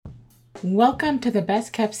Welcome to the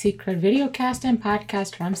Best Kept Secret videocast and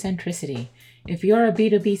podcast from Centricity. If you're a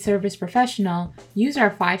B2B service professional, use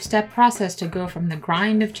our 5-step process to go from the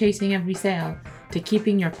grind of chasing every sale to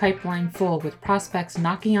keeping your pipeline full with prospects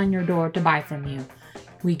knocking on your door to buy from you.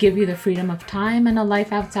 We give you the freedom of time and a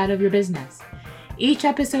life outside of your business. Each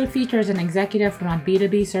episode features an executive from a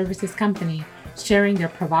B2B services company sharing their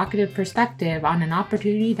provocative perspective on an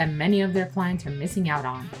opportunity that many of their clients are missing out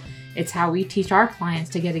on. It's how we teach our clients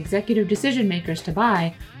to get executive decision makers to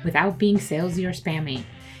buy without being salesy or spammy.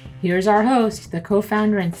 Here's our host, the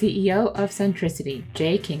co-founder and CEO of Centricity,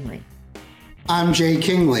 Jay Kingley. I'm Jay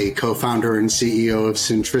Kingley, co-founder and CEO of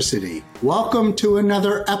Centricity. Welcome to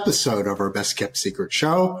another episode of our Best Kept Secret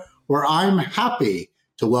show, where I'm happy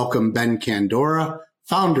to welcome Ben Candora,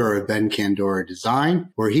 founder of Ben Candora Design,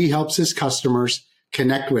 where he helps his customers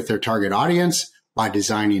connect with their target audience by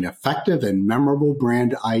designing effective and memorable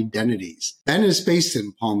brand identities. Ben is based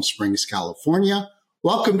in Palm Springs, California.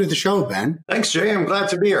 Welcome to the show, Ben. Thanks, Jay. I'm glad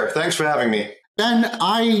to be here. Thanks for having me. Ben,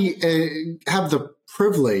 I have the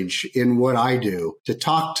privilege in what I do to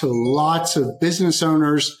talk to lots of business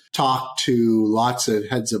owners, talk to lots of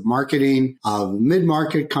heads of marketing, of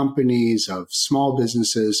mid-market companies, of small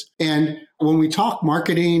businesses. And when we talk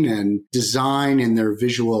marketing and design and their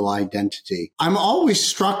visual identity, I'm always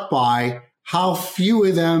struck by how few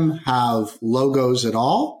of them have logos at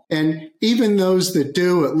all. And even those that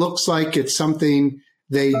do, it looks like it's something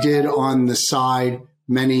they did on the side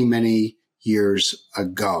many, many years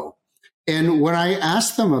ago. And when I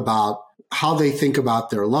ask them about how they think about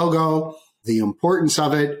their logo, the importance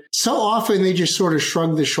of it, so often they just sort of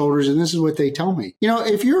shrug the shoulders. And this is what they tell me.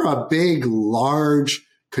 If you're a big, large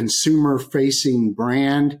consumer-facing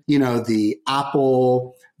brand, the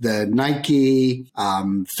Apple, the Nike,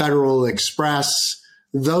 Federal Express,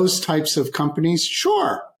 those types of companies,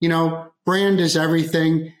 sure. Brand is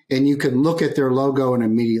everything, and you can look at their logo and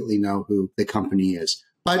immediately know who the company is.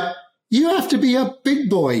 But you have to be a big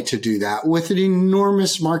boy to do that with an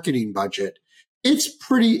enormous marketing budget. It's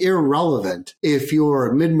pretty irrelevant if you're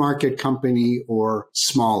a mid-market company or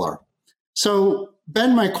smaller. So,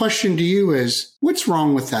 Ben, my question to you is, what's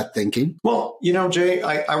wrong with that thinking? Well, Jay,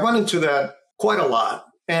 I run into that quite a lot.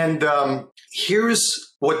 And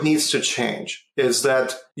here's what needs to change is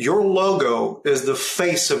that your logo is the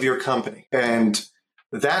face of your company. And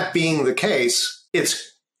that being the case,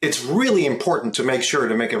 it's really important to make sure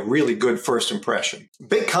to make a really good first impression.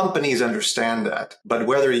 Big companies understand that. But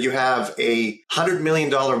whether you have a $100 million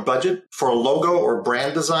budget for a logo or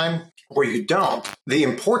brand design or you don't, the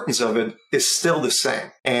importance of it is still the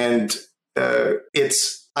same. And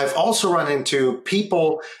I've also run into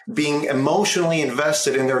people being emotionally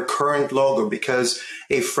invested in their current logo because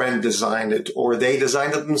a friend designed it or they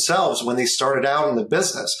designed it themselves when they started out in the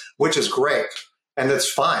business, which is great. And that's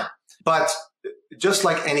fine. But just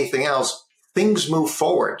like anything else, things move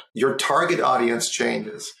forward. Your target audience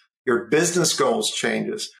changes. Your business goals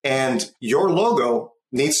changes. And your logo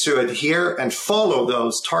needs to adhere and follow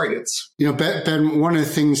those targets. Ben, one of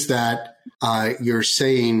the things that you're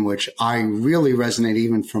saying, which I really resonate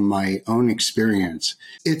even from my own experience,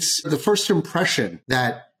 it's the first impression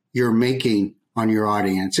that you're making on your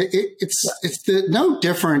audience. It's no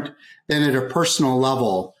different than at a personal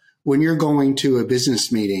level when you're going to a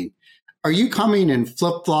business meeting. Are you coming in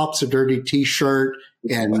flip-flops, a dirty T-shirt,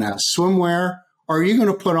 and swimwear? Or are you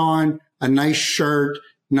going to put on a nice shirt,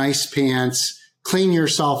 nice pants, clean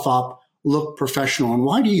yourself up, look professional? And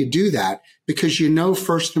why do you do that? Because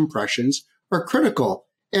first impressions are critical.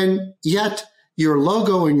 And yet your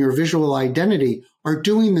logo and your visual identity are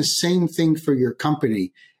doing the same thing for your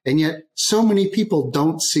company. And yet so many people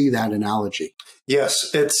don't see that analogy.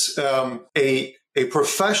 Yes, it's a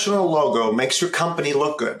professional logo makes your company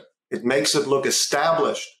look good. It makes it look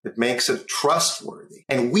established. It makes it trustworthy.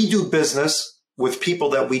 And we do business with people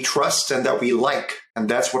that we trust and that we like. And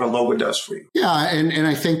that's what a logo does for you. Yeah. And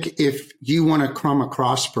I think if you want to come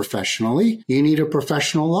across professionally, you need a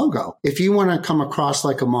professional logo. If you want to come across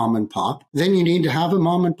like a mom and pop, then you need to have a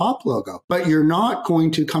mom and pop logo. But you're not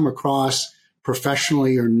going to come across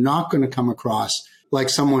professionally. You're not going to come across like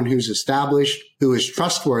someone who's established, who is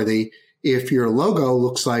trustworthy, if your logo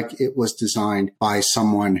looks like it was designed by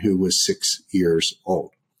someone who was 6 years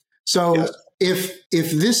old. So yes.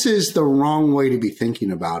 If this is the wrong way to be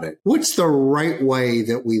thinking about it, what's the right way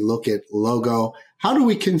that we look at logo? How do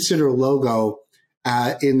we consider logo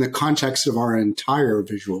in the context of our entire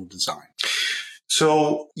visual design?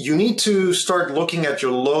 So you need to start looking at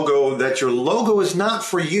your logo, that your logo is not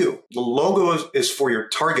for you. The logo is for your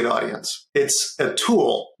target audience. It's a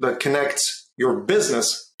tool that connects your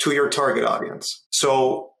business to your target audience.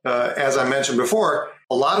 So as I mentioned before,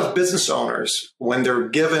 a lot of business owners, when they're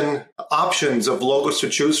given options of logos to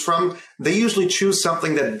choose from, they usually choose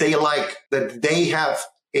something that they like, that they have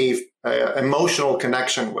a emotional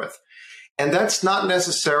connection with. And that's not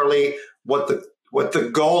necessarily what the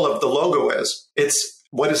goal of the logo is. It's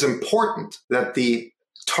what is important, that the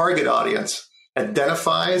target audience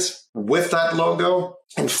identifies with that logo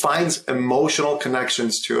and finds emotional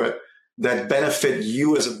connections to it that benefit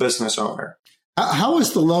you as a business owner. How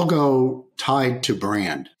is the logo tied to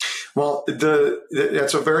brand? Well,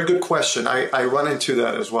 that's a very good question. I run into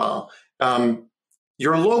that as well.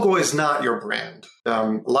 Your logo is not your brand.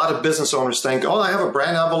 A lot of business owners think, oh, I have a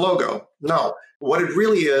brand, I have a logo. No, what it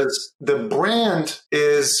really is, the brand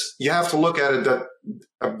is, you have to look at it that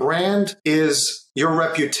a brand is your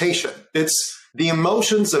reputation. It's the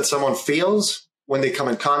emotions that someone feels when they come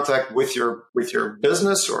in contact with your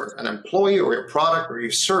business or an employee or your product or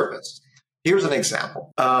your service. Here's an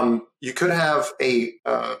example. You could have a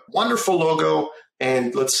wonderful logo,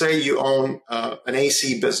 and let's say you own an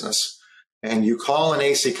AC business, and you call an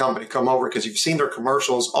AC company, come over because you've seen their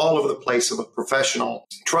commercials all over the place, of a professional,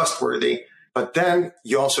 trustworthy, but then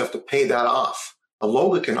you also have to pay that off. A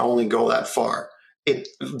logo can only go that far.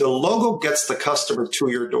 The logo gets the customer to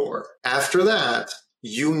your door. After that,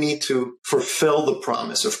 you need to fulfill the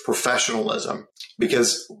promise of professionalism,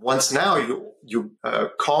 because once now you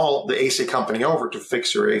call the AC company over to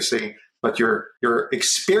fix your AC, but your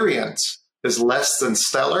experience is less than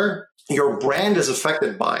stellar, your brand is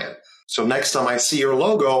affected by it. So next time I see your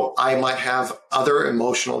logo, I might have other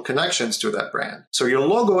emotional connections to that brand. So your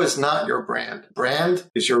logo is not your brand. Brand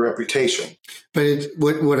is your reputation. But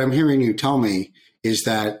what I'm hearing you tell me is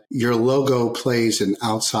that your logo plays an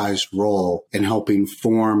outsized role in helping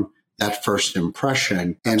form that first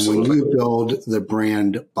impression. And Absolutely. When you build the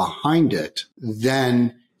brand behind it,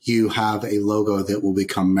 then you have a logo that will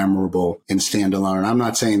become memorable and stand alone. And I'm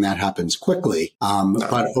not saying that happens quickly,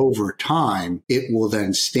 but over time, it will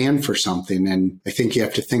then stand for something. And I think you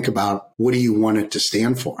have to think about, what do you want it to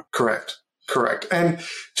stand for? Correct. And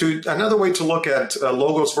another way to look at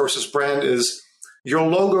logos versus brand is, your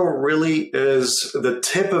logo really is the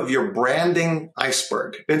tip of your branding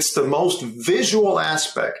iceberg. It's the most visual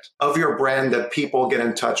aspect of your brand that people get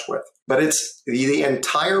in touch with. But it's the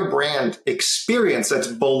entire brand experience that's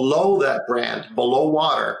below that brand, below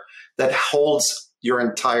water, that holds your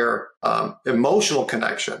entire emotional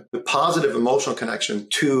connection, the positive emotional connection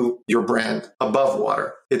to your brand above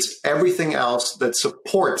water. It's everything else that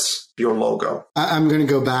supports your logo. I'm going to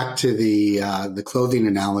go back to the clothing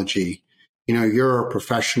analogy. You know, you're a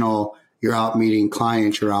professional, you're out meeting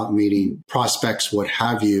clients, you're out meeting prospects, what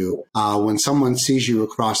have you. When someone sees you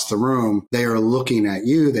across the room, they are looking at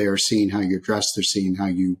you, they are seeing how you're dressed, they're seeing how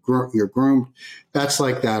you're groomed. That's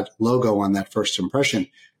like that logo on that first impression.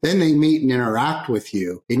 Then they meet and interact with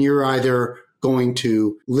you, and you're either going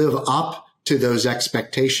to live up to those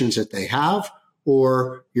expectations that they have,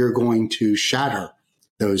 or you're going to shatter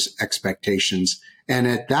those expectations. And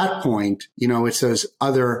at that point, you know, it's those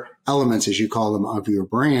other elements, as you call them, of your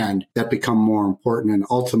brand that become more important. And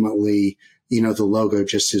ultimately, you know, the logo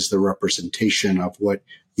just is the representation of what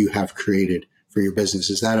you have created for your business.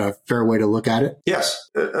 Is that a fair way to look at it? Yes.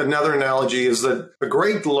 Another analogy is that a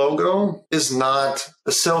great logo is not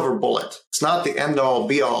a silver bullet. It's not the end all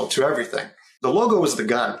be all to everything. The logo is the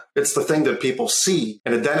gun. It's the thing that people see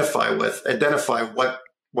and identify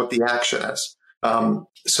what the action is.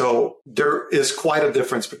 So there is quite a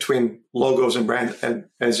difference between logos and brand. And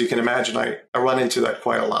as you can imagine, I run into that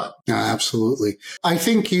quite a lot. Absolutely. I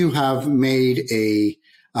think you have made a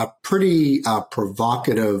pretty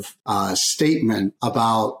provocative statement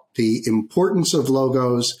about the importance of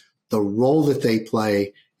logos, the role that they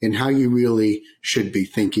play, and how you really should be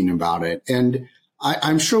thinking about it. And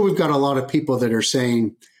I'm sure we've got a lot of people that are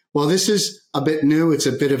saying, well, this is a bit new. It's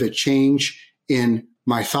a bit of a change in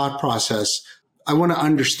my thought process. I want to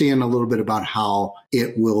understand a little bit about how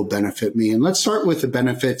it will benefit me. And let's start with the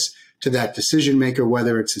benefits to that decision maker,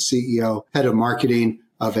 whether it's a CEO, head of marketing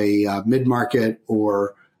of a mid-market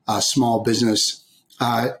or a small business,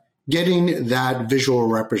 getting that visual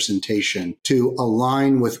representation to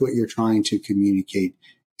align with what you're trying to communicate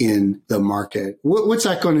in the market. What's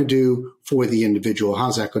that going to do for the individual?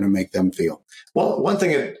 How's that going to make them feel? Well, one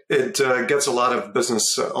thing, it gets a lot of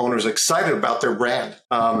business owners excited about their brand.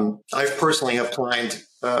 I personally have clients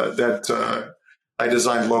that I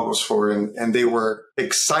designed logos for, and they were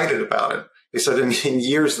excited about it. They said in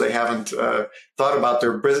years they haven't thought about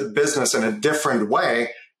their business in a different way.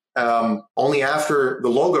 Only after the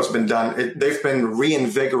logo's been done, they've been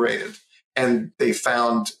reinvigorated. and they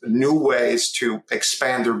found new ways to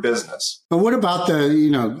expand their business. But what about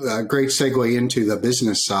the, great segue into the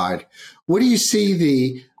business side? What do you see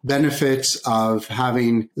the benefits of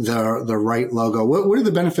having the right logo? What are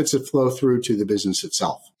the benefits that flow through to the business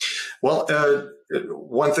itself? Well,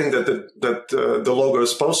 one thing that the logo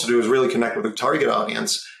is supposed to do is really connect with the target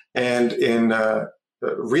audience. And in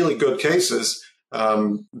really good cases,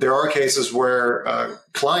 there are cases where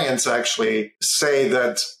clients actually say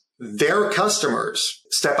that their customers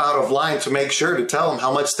step out of line to make sure to tell them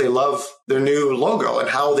how much they love their new logo and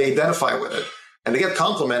how they identify with it. And they get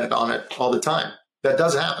complimented on it all the time. That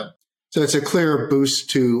does happen. So it's a clear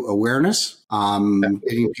boost to awareness,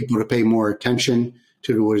 getting people to pay more attention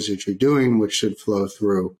to what is it you're doing, which should flow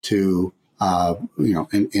through to,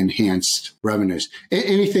 enhanced revenues.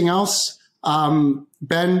 Anything else,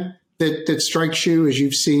 Ben, that strikes you as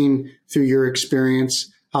you've seen through your experience,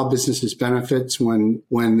 how businesses benefits when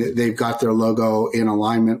they've got their logo in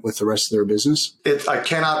alignment with the rest of their business? I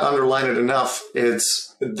cannot underline it enough.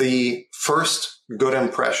 It's the first good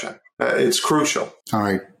impression. It's crucial. All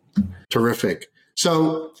right. Terrific.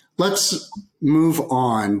 So let's move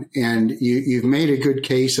on. And you've made a good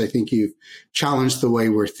case. I think you've challenged the way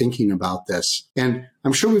we're thinking about this. And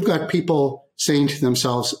I'm sure we've got people saying to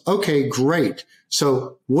themselves, okay, great.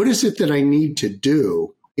 So what is it that I need to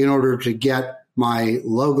do in order to get my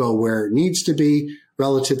logo where it needs to be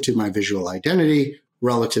relative to my visual identity,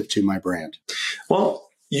 relative to my brand? Well,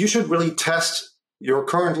 you should really test your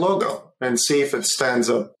current logo and see if it stands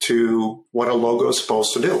up to what a logo is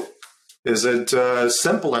supposed to do. Is it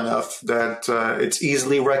simple enough that it's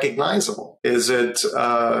easily recognizable? Is it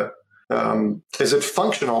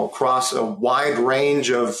functional across a wide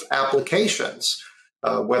range of applications?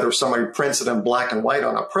 Whether somebody prints it in black and white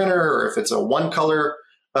on a printer, or if it's a one color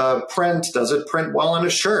print, does it print well on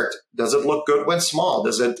a shirt? Does it look good when small?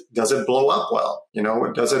 Does it blow up well?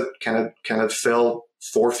 Can it fill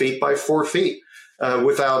 4 feet by 4 feet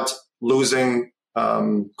without losing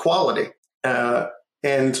quality?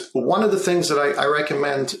 And one of the things that I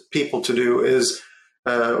recommend people to do is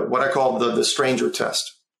what I call the stranger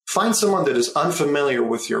test. Find someone that is unfamiliar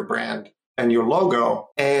with your brand and your logo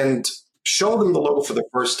and show them the logo for the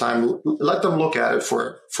first time. Let them look at it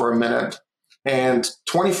for a minute. And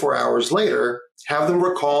 24 hours later, have them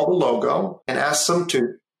recall the logo and ask them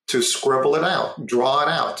to scribble it out, draw it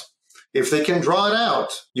out. If they can draw it out,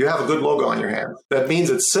 you have a good logo on your hand. That means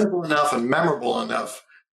it's simple enough and memorable enough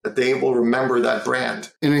that they will remember that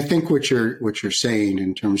brand. And I think what you're saying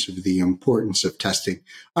in terms of the importance of testing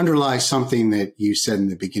underlies something that you said in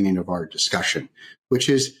the beginning of our discussion, which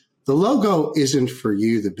is the logo isn't for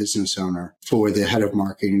you, the business owner, for the head of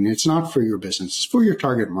marketing. It's not for your business. It's for your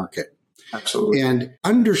target market. Absolutely. And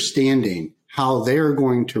understanding how they're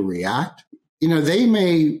going to react. They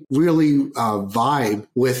may really vibe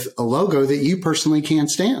with a logo that you personally can't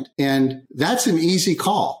stand. And that's an easy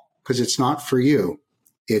call because it's not for you.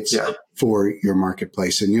 It's for your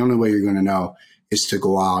marketplace. And the only way you're going to know is to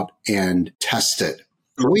go out and test it.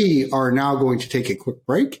 We are now going to take a quick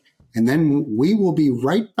break, and then we will be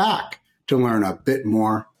right back to learn a bit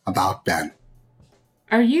more about Ben.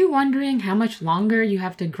 Are you wondering how much longer you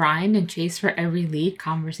have to grind and chase for every lead,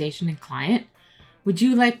 conversation, and client? Would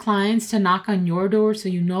you like clients to knock on your door so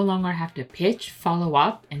you no longer have to pitch, follow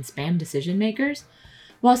up, and spam decision makers?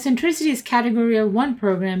 Well, Centricity's Category 1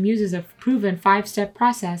 program uses a proven 5-step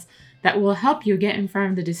process that will help you get in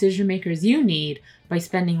front of the decision makers you need by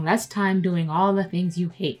spending less time doing all the things you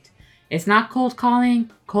hate. It's not cold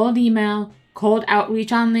calling, cold email, cold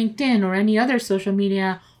outreach on LinkedIn or any other social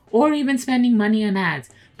media, or even spending money on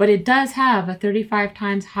ads, but it does have a 35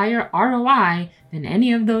 times higher ROI than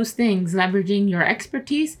any of those things, leveraging your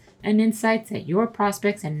expertise and insights that your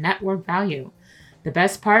prospects and network value. The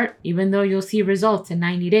best part, even though you'll see results in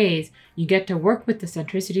 90 days, you get to work with the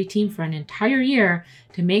Centricity team for an entire year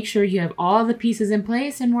to make sure you have all the pieces in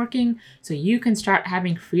place and working so you can start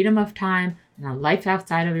having freedom of time and a life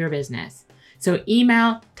outside of your business. So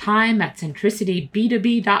email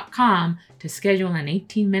time@centricityb2b.com to schedule an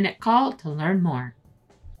 18-minute call to learn more.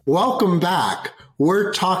 Welcome back.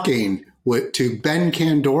 We're talking to Ben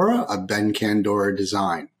Candora of Ben Candora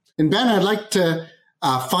Design. And Ben, I'd like to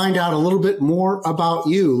find out a little bit more about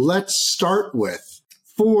you. Let's start with,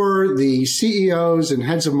 for the CEOs and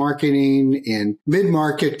heads of marketing in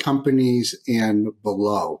mid-market companies and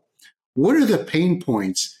below, what are the pain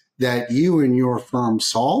points that you and your firm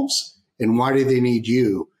solves, and why do they need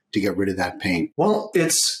you to get rid of that pain? Well,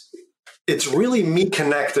 it's really me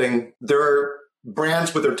connecting their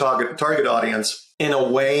brands with their target audience in a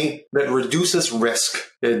way that reduces risk.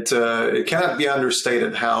 It cannot be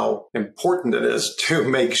understated how important it is to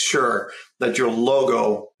make sure that your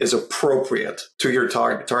logo is appropriate to your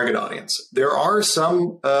target audience. There are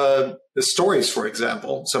some stories, for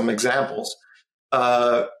example, some examples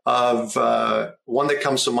of one that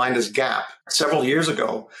comes to mind is Gap. Several years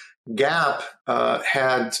ago, Gap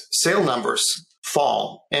had sale numbers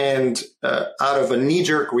fall, and out of a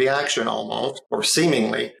knee-jerk reaction almost, or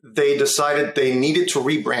seemingly, they decided they needed to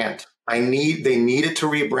rebrand. They needed to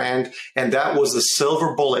rebrand, and that was the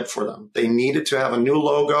silver bullet for them. They needed to have a new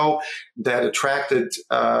logo that attracted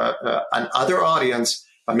an other audience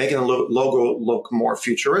by making the logo look more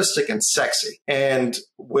futuristic and sexy. And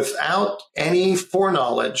without any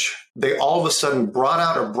foreknowledge, they all of a sudden brought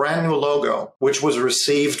out a brand new logo, which was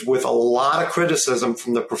received with a lot of criticism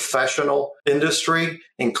from the professional industry,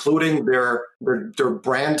 including their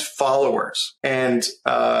brand followers. And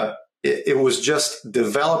it was just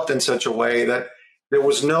developed in such a way that there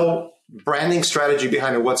was no branding strategy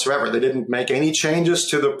behind it whatsoever. They didn't make any changes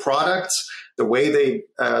to the products, the way they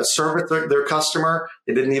service their customer.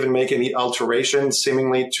 They didn't even make any alterations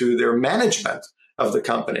seemingly to their management of the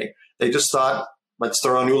company. They just thought, let's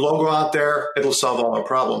throw a new logo out there. It'll solve all our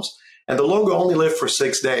problems. And the logo only lived for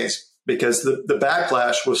 6 days because the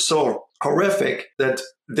backlash was so horrific that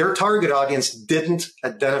their target audience didn't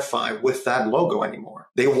identify with that logo anymore.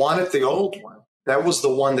 They wanted the old one. That was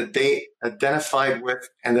the one that they identified with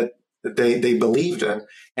and that they believed in,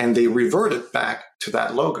 and they reverted back to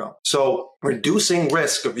that logo. So reducing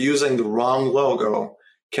risk of using the wrong logo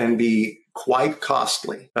can be quite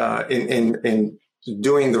costly in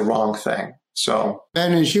doing the wrong thing. So,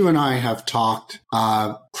 Ben, as you and I have talked,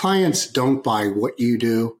 clients don't buy what you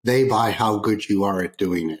do. They buy how good you are at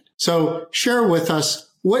doing it. So share with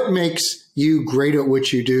us what makes you great at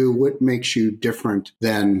what you do. What makes you different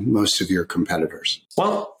than most of your competitors?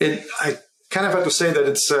 Well, I kind of have to say that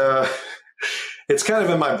it's kind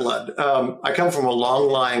of in my blood. I come from a long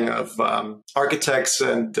line of architects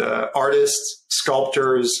and artists,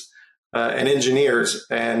 sculptors, and engineers,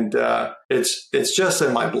 and it's just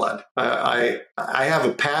in my blood. I have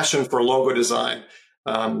a passion for logo design.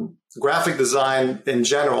 Graphic design in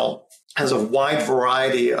general has a wide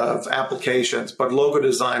variety of applications, but logo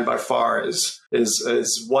design by far is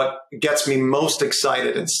what gets me most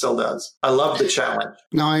excited and still does. I love the challenge.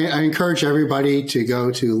 Now, I encourage everybody to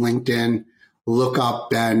go to LinkedIn, look up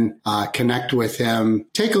Ben, connect with him,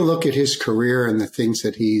 take a look at his career and the things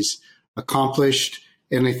that he's accomplished.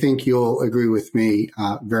 And I think you'll agree with me,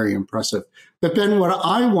 very impressive. But Ben, what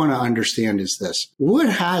I want to understand is this. What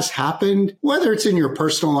has happened, whether it's in your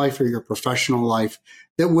personal life or your professional life,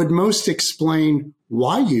 that would most explain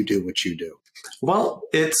why you do what you do? Well,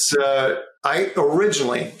 it's I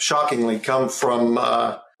originally, shockingly, come from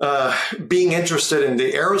being interested in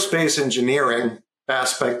the aerospace engineering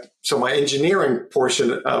aspect. So my engineering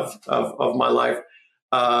portion of my life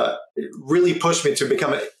really pushed me to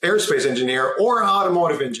become an aerospace engineer or an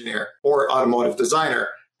automotive engineer or automotive designer.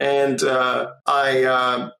 And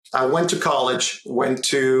I went to college, went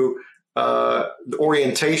to the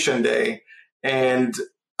orientation day, and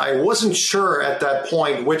I wasn't sure at that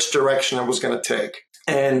point which direction I was going to take.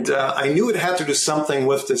 And I knew it had to do something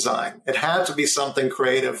with design. It had to be something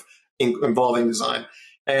creative involving design.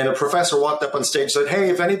 And a professor walked up on stage and said, "Hey,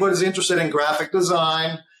 if anybody's interested in graphic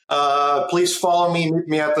design, please follow me, meet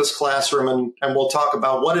me at this classroom, and we'll talk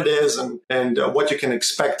about what it is and what you can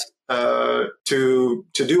expect to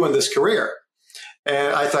do in this career."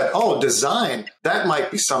 And I thought, oh, design, that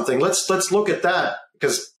might be something. Let's look at that,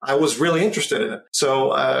 because I was really interested in it.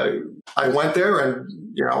 So I went there, and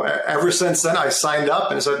ever since then I signed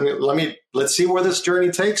up and said, let's see where this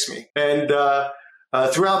journey takes me. And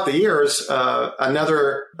throughout the years,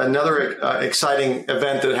 another exciting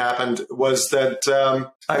event that happened was that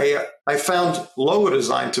I found logo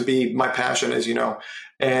design to be my passion, as you know.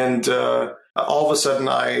 And all of a sudden,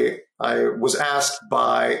 I was asked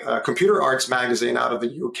by Computer Arts magazine out of the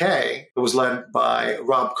UK. It was led by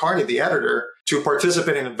Rob Carney, the editor, to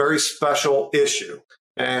participate in a very special issue.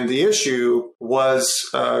 And the issue was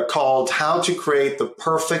called "How to Create the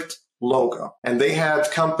Perfect Logo." And they had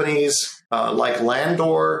companies like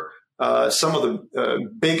Landor, some of the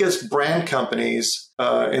biggest brand companies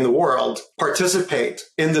in the world participate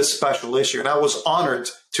in this special issue. And I was honored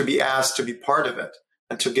to be asked to be part of it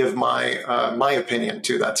and to give my opinion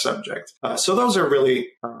to that subject. So those are really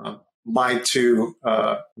my two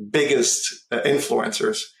biggest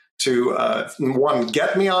influencers to, one,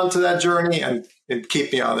 get me onto that journey and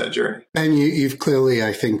keep me on that journey. And you've clearly,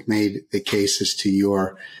 I think, made the case as to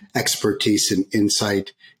your expertise and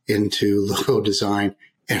insight into logo design.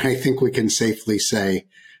 And I think we can safely say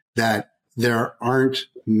that there aren't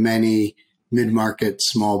many mid-market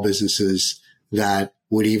small businesses that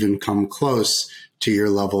would even come close to your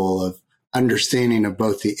level of understanding of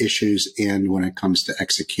both the issues and when it comes to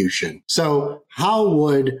execution. So how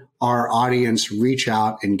would our audience reach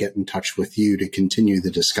out and get in touch with you to continue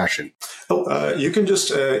the discussion? You can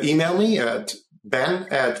just email me at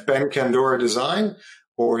ben@BenCandora.design,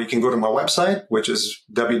 or you can go to my website, which is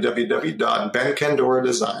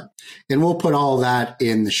www.bencandora.design. And we'll put all that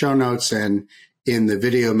in the show notes and in the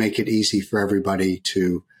video, make it easy for everybody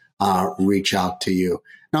to reach out to you.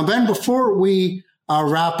 Now, Ben, before we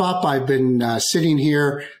wrap up, I've been sitting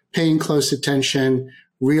here paying close attention,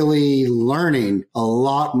 really learning a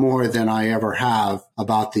lot more than I ever have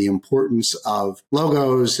about the importance of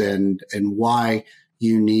logos and why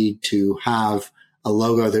you need to have a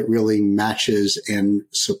logo that really matches and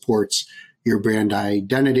supports your brand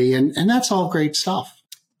identity. And that's all great stuff.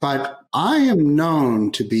 But I am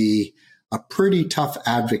known to be a pretty tough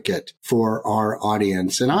advocate for our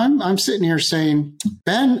audience. And I'm sitting here saying,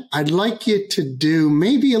 Ben, I'd like you to do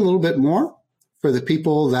maybe a little bit more for the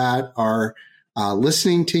people that are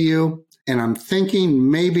listening to you. And I'm thinking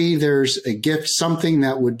maybe there's a gift, something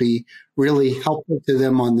that would be really helpful to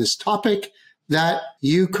them on this topic that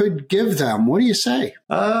you could give them. What do you say?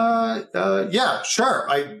 Yeah, sure.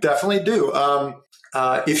 I definitely do.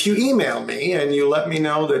 If you email me and you let me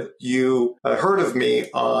know that you heard of me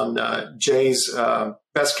on Jay's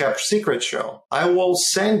Best Kept Secret show, I will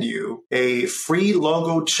send you a free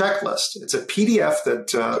logo checklist. It's a PDF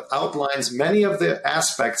that outlines many of the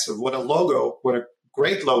aspects of what a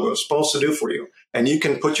great logo is supposed to do for you. And you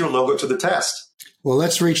can put your logo to the test. Well,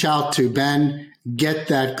 let's reach out to Ben, get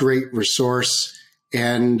that great resource,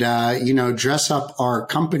 and, dress up our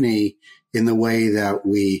company in the way that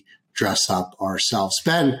we dress up ourselves.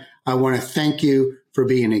 Ben, I want to thank you for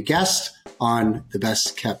being a guest on the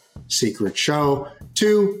Best Kept Secret show.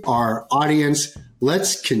 To our audience,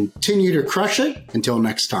 let's continue to crush it. Until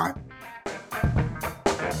next time.